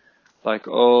 like,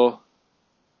 oh,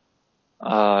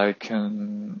 I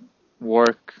can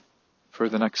work for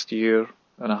the next year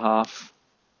and a half,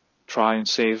 try and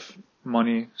save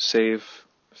money, save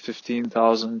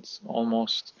 15,000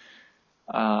 almost,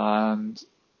 and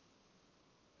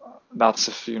that's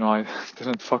if, I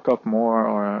didn't fuck up more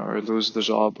or lose the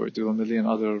job or do a million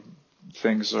other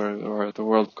things, or the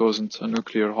world goes into a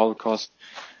nuclear holocaust.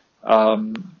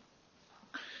 That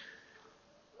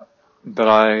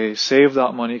I save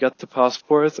that money, get the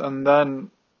passport, and then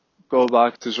go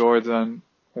back to Jordan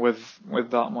with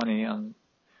that money and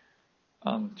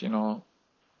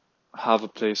have a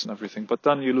place and everything. But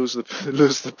then you lose the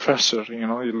lose the pressure,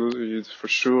 you for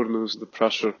sure lose the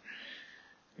pressure.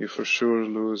 You for sure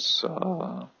lose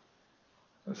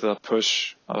the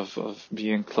push of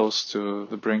being close to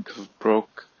the brink of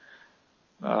broke,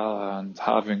 and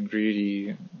having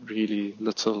really, really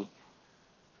little,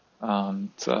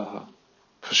 and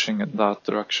pushing in that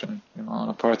direction, and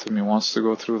a part of me wants to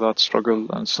go through that struggle,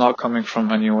 and it's not coming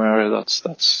from anywhere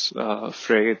that's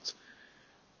afraid,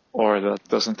 or that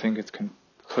doesn't think it can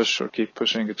push or keep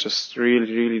pushing. It just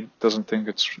really, really doesn't think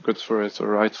it's good for it or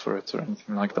right for it or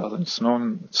anything like that. And it's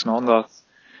known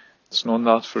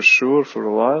that for sure for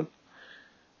a while.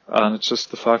 And it's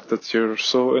just the fact that you're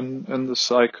so in the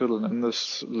cycle and in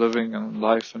this living and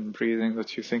life and breathing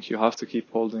that you think you have to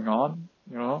keep holding on,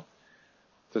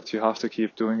 that you have to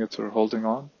keep doing it or holding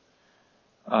on.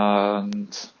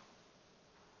 And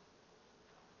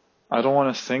I don't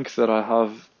want to think that I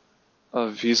have a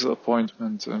visa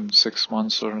appointment in 6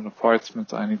 months or an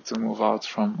apartment I need to move out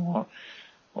from,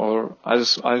 or I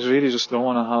really just don't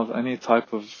want to have any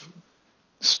type of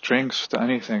strings to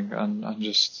anything, and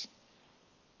just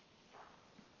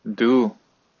do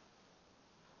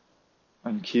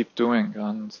and keep doing.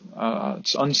 And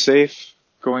it's unsafe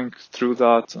going through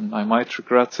that, and I might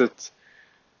regret it.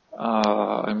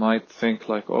 I might think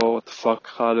like, oh, what the fuck,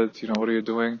 Khalid, what are you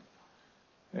doing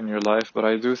in your life? But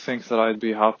I do think that I'd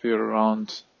be happier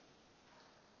around,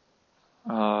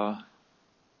 I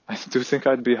do think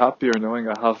I'd be happier knowing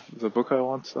I have the book I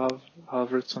want to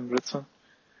have written.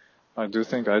 I do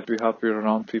think I'd be happier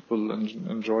around people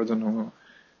in Jordan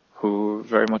who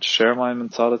very much share my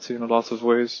mentality in a lot of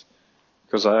ways,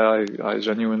 because I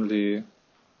genuinely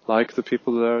like the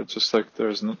people there, just like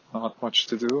there's not much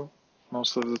to do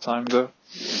most of the time there.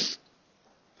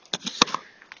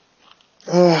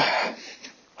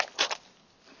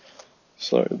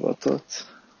 Sorry about that.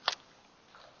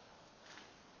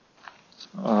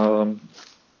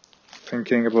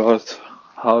 Thinking about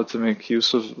how to make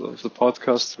use of the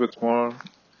podcast a bit more.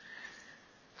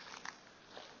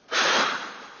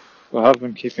 I have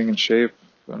been keeping in shape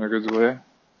in a good way,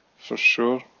 for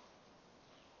sure.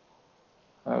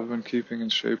 I've been keeping in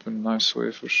shape in a nice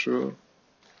way, for sure.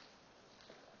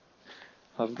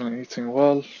 I've been eating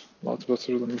well, a lot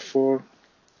better than before.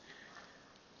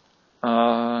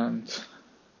 And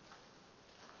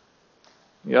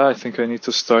yeah, I think I need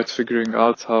to start figuring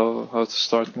out how to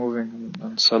start moving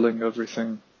and selling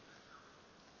everything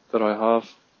that I have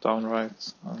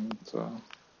downright. And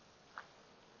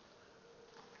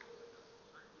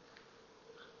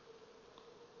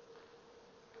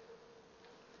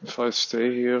if I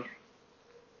stay here,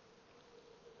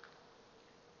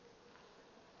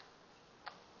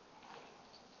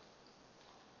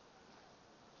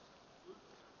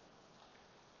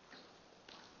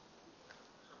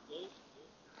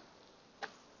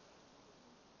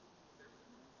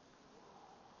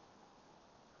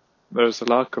 there's a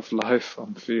lack of life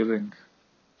I'm feeling,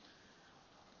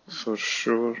 for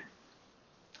sure.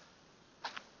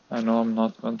 I know I'm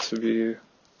not meant to be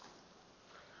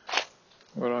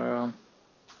where I am.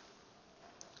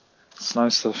 It's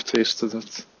nice to have tasted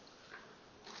it,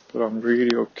 but I'm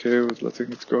really okay with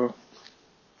letting it go.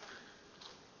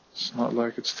 It's not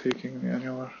like it's taking me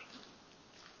anywhere.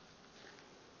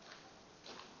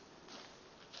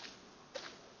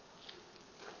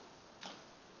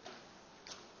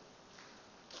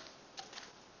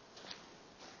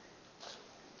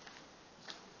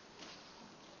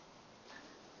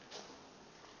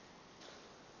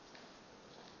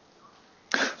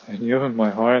 I knew in my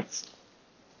heart,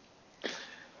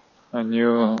 I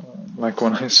knew, like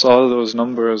when I saw those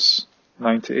numbers,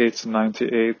 98 and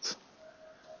 98,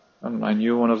 and I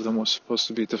knew one of them was supposed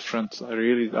to be different. I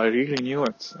really knew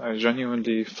it. I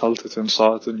genuinely felt it and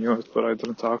saw it and knew it, but I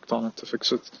didn't act on it to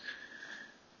fix it.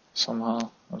 Somehow,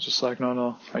 I was just like,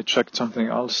 no. I checked something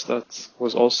else that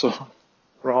was also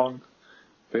wrong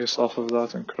based off of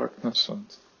that incorrectness, and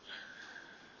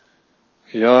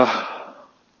yeah,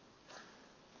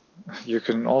 you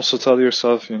can also tell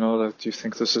yourself, that you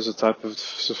think this is a type of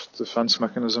defense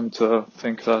mechanism to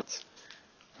think that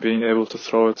being able to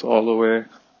throw it all away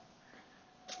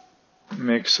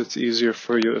makes it easier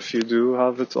for you if you do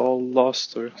have it all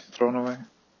lost or thrown away.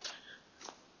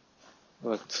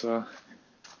 But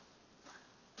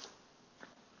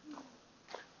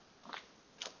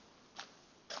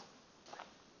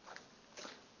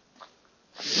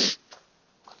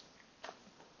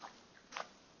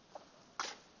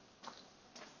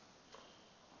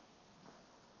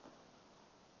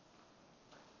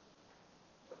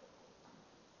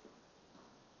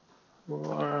who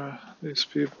are these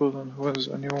people and who is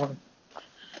anyone؟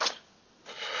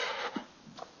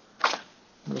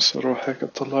 بس اروح هيك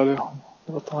اطلع عليهم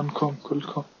عنكم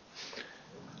كلكم.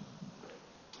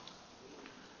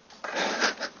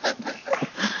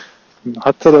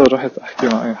 حتى لو رحت احكي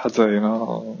مع اي حدا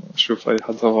اشوف اي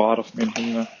حدا واعرف مين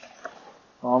هم،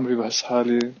 عمري بحس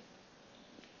حالي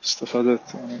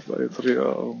استفدت بأي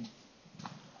طريقة، أو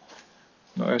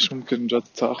إيش ممكن جد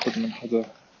تأخذ من حدا،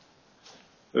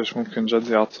 إيش ممكن جد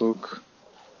يعطوك.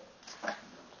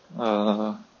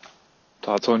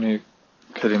 تعطوني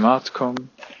كلماتكم,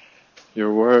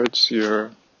 your words,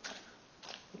 your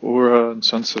aura and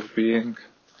sense of being.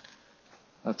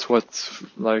 That's what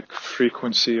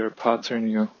frequency or pattern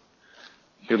you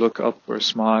look up or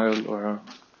smile or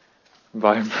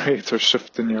vibrate or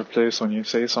shift in your place when you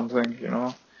say something,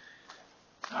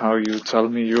 how you tell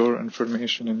me your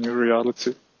information and your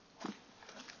reality.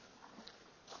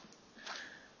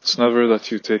 It's never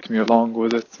that you take me along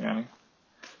with it,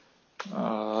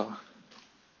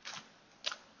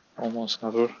 almost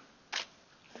never.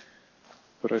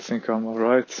 But I think I'm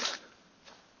alright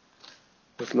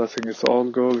with letting it all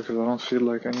go, because I don't feel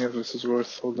like any of this is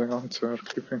worth holding on to or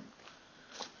keeping.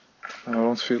 And I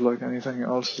don't feel like anything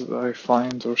else that I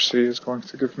find or see is going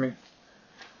to give me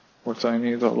what I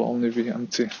need. I'll only be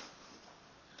empty.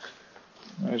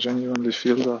 I genuinely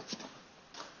feel that.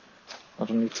 I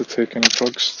don't need to take any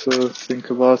drugs to think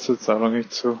about it. I don't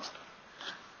need to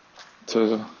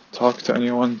talk to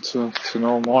anyone to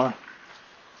know more.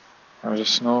 I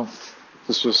just know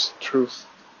this is truth.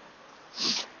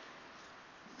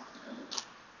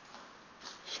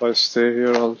 If I stay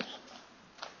here, I'll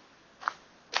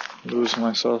lose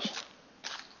myself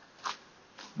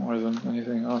more than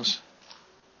anything else.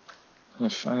 And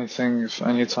if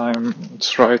any time,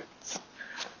 it's right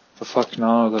the fuck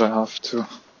now that I have to.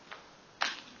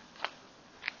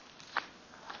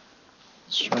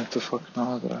 It's right the fuck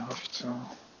now that I have to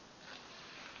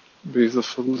be the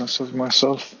fullness of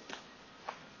myself.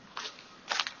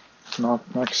 Not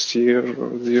next year or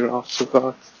the year after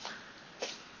that.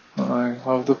 When I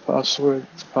have the password,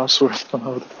 when I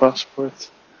have the passport,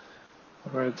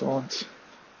 or I don't.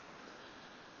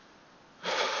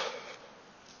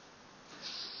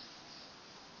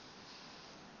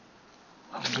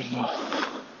 Alhamdulillah.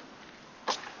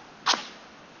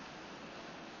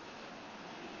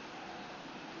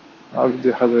 ما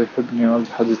بدي حدا يحبني, ما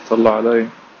بدي حدا يطلع علي,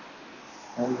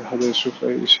 ما بدي حدا يشوف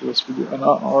أي إشي, بس بدي أنا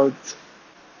أقعد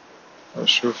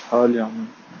وأشوف حالي عم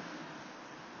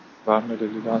بعمل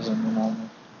اللي لازم ينعمل,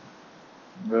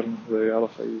 من غير ما حدا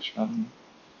يعرف أي إشي عني,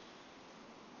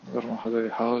 من غير ما حدا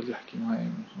يحاول يحكي معي,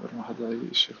 من غير ما حدا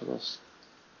أي إشي. خلاص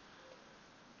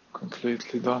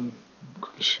completely done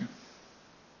كل شي.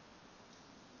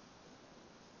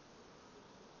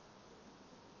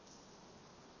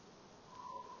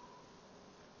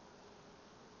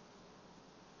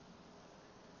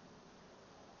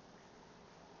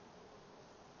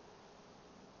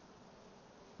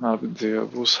 ما بدي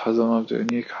أبوس حدا, ما بدي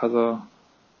أنيك حدا,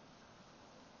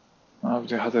 ما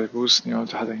بدي حدا يبوسني, ما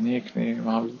بدي حدا ينيكني,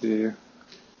 ما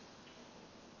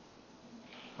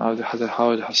ما بدي حدا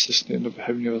يحاول يحسسني إنه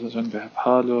بحبني بس عشان بحب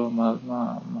حاله.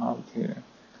 ما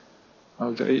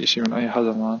بدي أي إشي من أي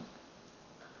حدا مان.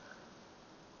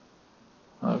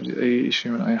 ما بدي أي إشي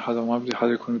من أي حدا، ما بدي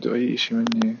حدا يكون بده أي إشي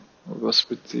مني. وبس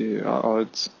بدي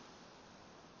أقعد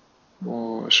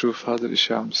وأشوف هذا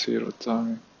الإشي عم بصير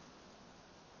قدامي،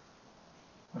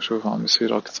 أشوف عم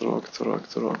بصير أكتر وأكتر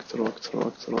وأكتر وأكتر وأكتر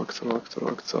وأكتر وأكتر وأكتر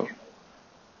وأكتر.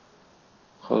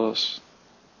 خلاص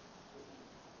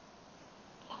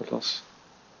خلاص،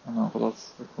 أنا غلط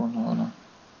أكون هنا.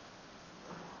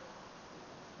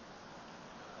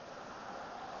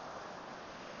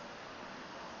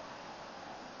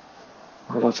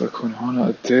 غلط أكون هنا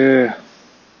قديه.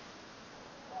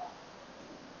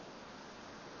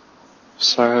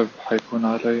 صعب حيكون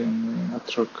علي إني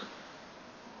أترك.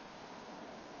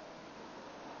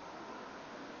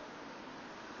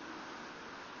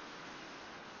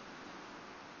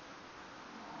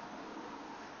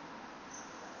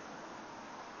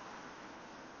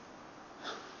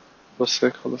 بس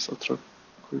هيك خلص أترك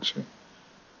كل شي.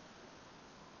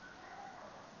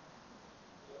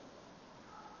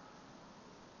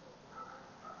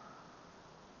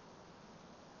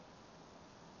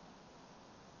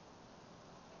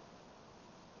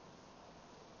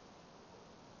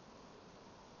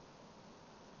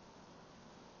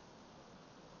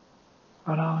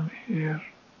 أنا I'm here.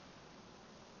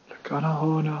 لك أنا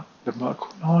هنا لما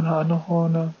أكون هنا، أنا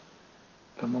هنا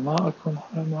لما ما أكون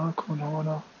هنا، ما أكون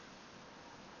هنا.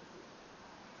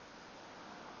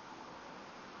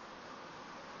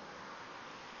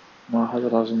 ما حدا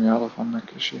لازم يعرف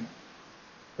عنك إشي.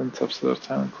 أنت بصير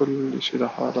تعمل كل إشي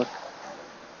لحالك.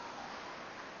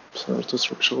 بصير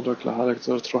تترك شغلك لحالك،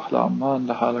 تقدر تروح لعمان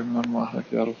لحالك من غير ما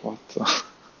أهلك يعرفوا حتى.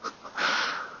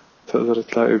 تقدر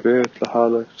تلاقي بيت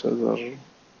لحالك، تقدر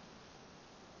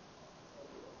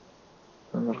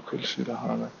تعمل كل شي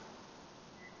لحالك.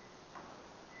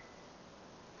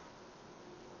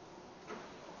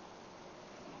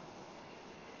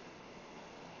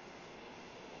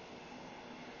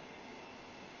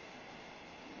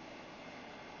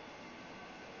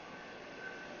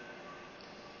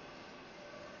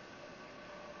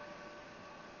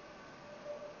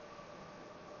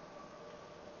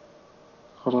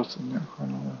 غلط إني أكون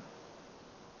هنا.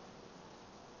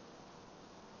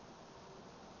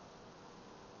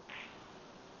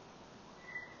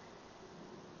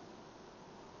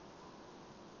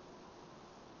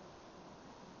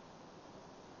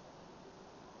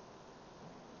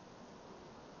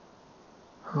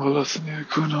 غلط إني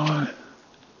أكون هون.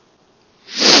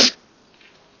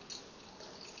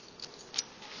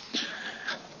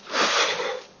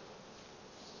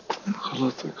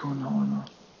 غلط أكون هون.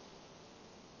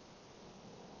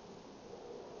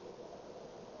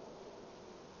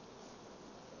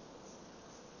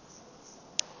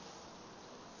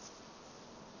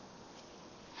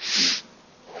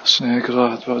 عشان هيك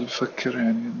الواحد بعد بفكر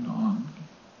يعني إنه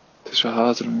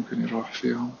الاتجاهات اللي ممكن يروح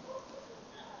فيهم.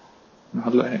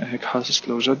 هلا هيك حاسس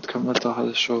لو جد كملت هذا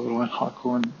الشغل وين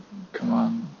حكون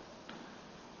كمان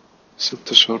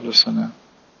 6 أشهر لسنة.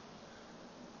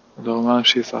 لو ما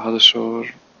مشيت على هذا الشغل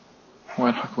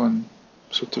وين حكون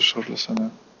 6 أشهر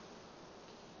لسنة.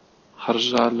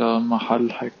 حرجع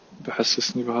لمحل هيك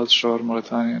بحسسني بهذا الشعور مرة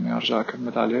تانية إني أرجع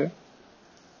أكمل عليه،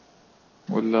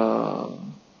 ولا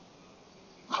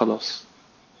خلص.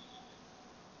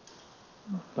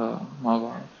 لا ما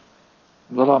بعرف.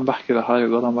 بضل عم بحكي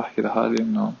لحالي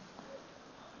إنه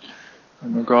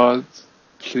God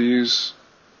please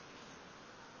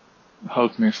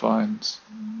help me find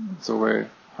the way.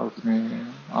 help me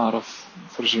أعرف،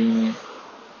 فرجيني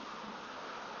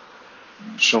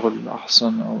شغل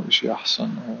أحسن أو إشي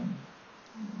أحسن أو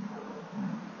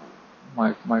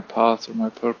my path or my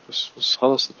purpose. بس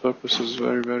خلص the purpose is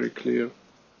very very clear.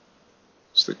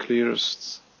 It's the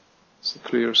clearest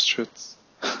shit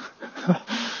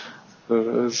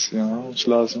there is. مش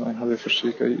لازم أي حدا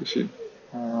يفرجيك أي إشي.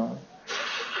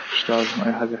 مش لازم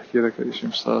أي حد يحكي لك أي شي.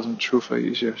 مش لازم تشوف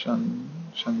أي شي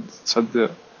عشان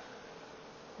تصدق.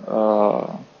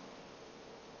 آه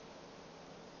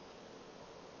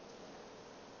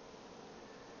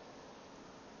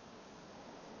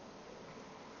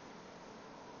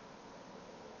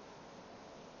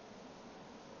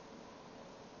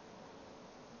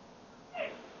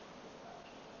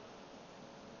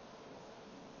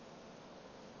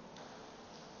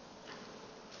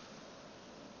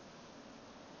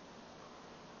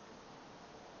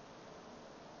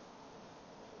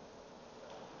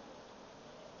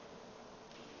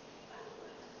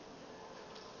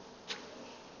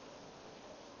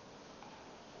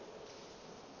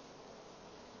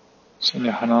بس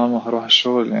إني حنام وحروح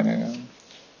الشغل يعني.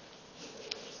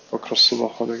 بكرة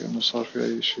الصبح ولا كأنه صار في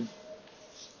أي شي.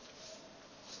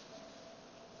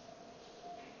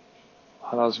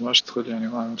 لازم أشتغل يعني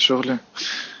ما أعمل شغلي.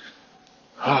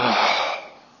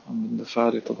 عم بندفع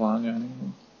لي طبعا يعني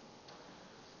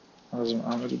لازم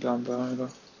أعمل اللي عم بعمله.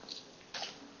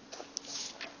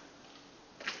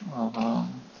 آه.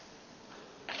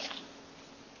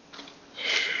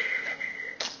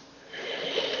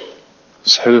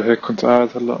 بس حلو هيك كنت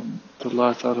قاعد هلا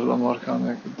طلعت على القمر كان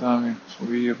هيك قدامي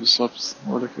فوقية بالضبط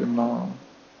ولا كأنه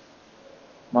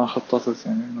ما خططت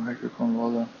يعني إنه هيك يكون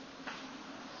الوضع.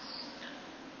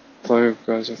 طيب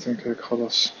guys I think هيك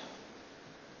خلص.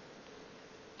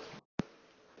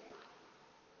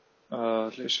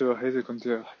 الإشي الوحيد اللي كنت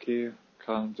بدي أحكيه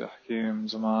كان بدي أحكيه من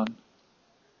زمان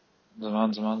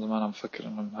زمان عم فكر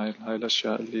إنه من هاي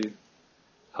الأشياء اللي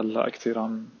هلأ كتير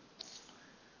عم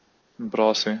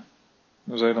براسي.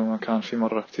 زي لما كان في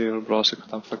مرة كتير براسي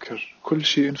كنت عم فكر كل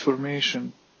شي information،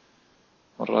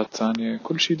 مرات تانية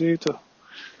كل شي data.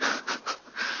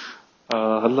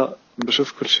 هلأ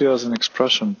بشوف كل شي as an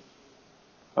expression.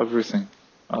 Everything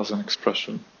as an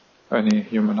expression. Any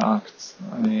human act,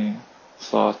 any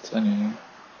thought, any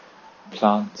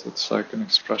plant, it's like an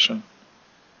expression.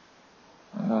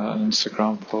 An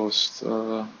Instagram post,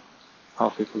 how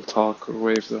people talk or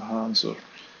wave their hands, or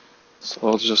it's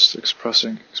all just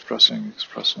expressing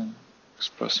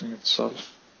itself.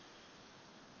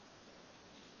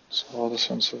 It's all a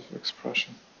sense of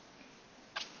expression.